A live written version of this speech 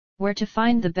Where to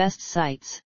find the best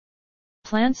sites.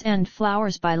 Plants and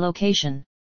flowers by location.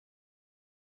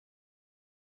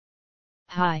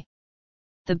 Hi.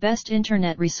 The best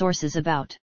internet resources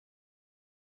about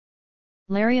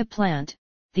Larrea Plant.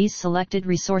 These selected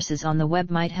resources on the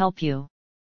web might help you.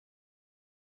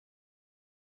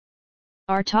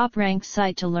 Our top-ranked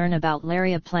site to learn about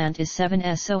Larrea Plant is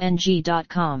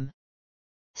 7song.com.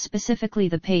 Specifically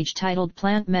the page titled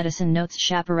Plant Medicine Notes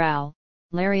Chaparral,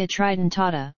 Larrea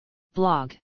tridentata,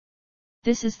 blog.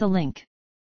 This is the link.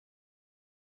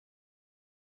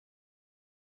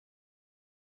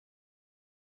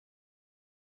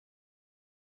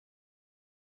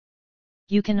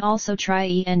 You can also try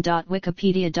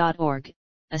en.wikipedia.org,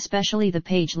 especially the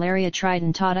page Larrea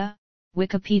tridentata,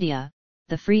 Wikipedia,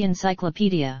 the free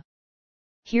encyclopedia.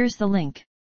 Here's the link.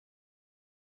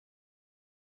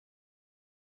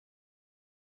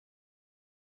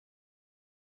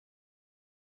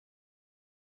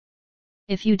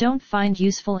 If you don't find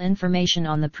useful information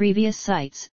on the previous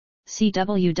sites, see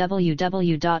www.pfaf.org.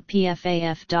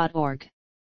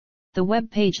 The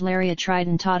web page Larrea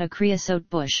tridentata creosote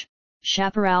bush,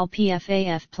 chaparral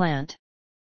PFAF plant.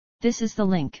 This is the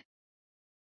link.